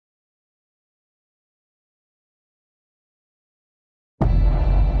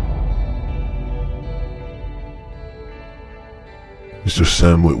Mr.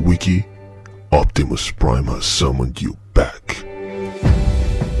 Sam Wiki, Optimus Prime has summoned you back.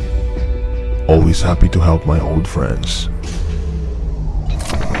 Always happy to help my old friends.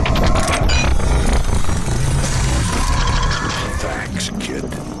 Thanks, kid.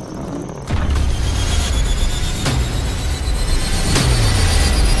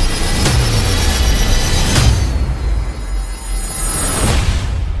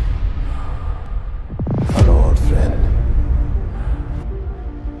 Hello, old friend.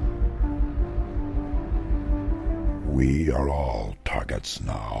 We are all targets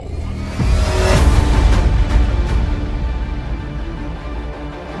now.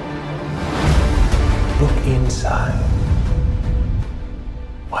 Look inside.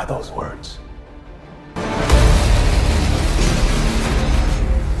 Why those words?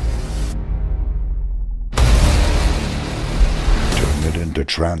 Turn it into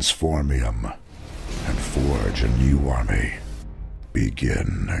Transformium and forge a new army.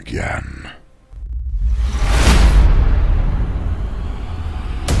 Begin again.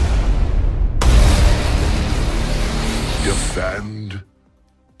 Defend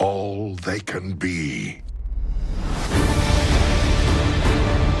all they can be.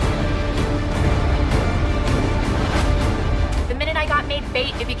 The minute I got made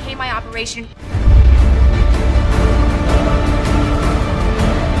bait, it became my operation.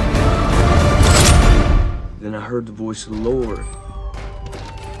 Then I heard the voice of the Lord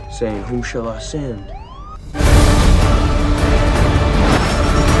saying, "Whom shall I send?"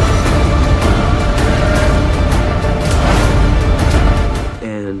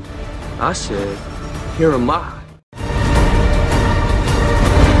 And I said, "Here am I."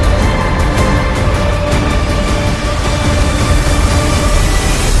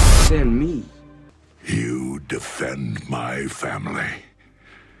 Send me. You defend my family,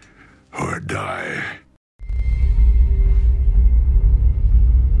 or die.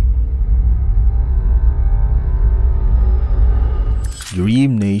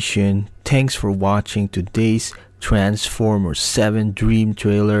 Dream Nation, thanks for watching today's Transformers 7 Dream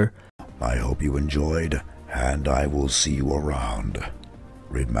trailer. I hope you enjoyed, and I will see you around.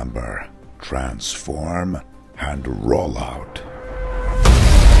 Remember, transform and roll out.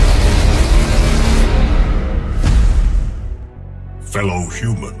 Fellow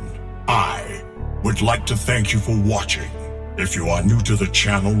human, I would like to thank you for watching. If you are new to the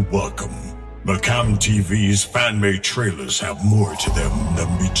channel, welcome. MacamTV's fan-made trailers have more to them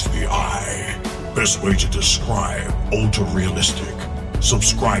than meets the eye. Best way to describe ultra-realistic.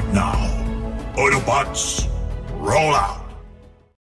 Subscribe now. Autobots, roll out.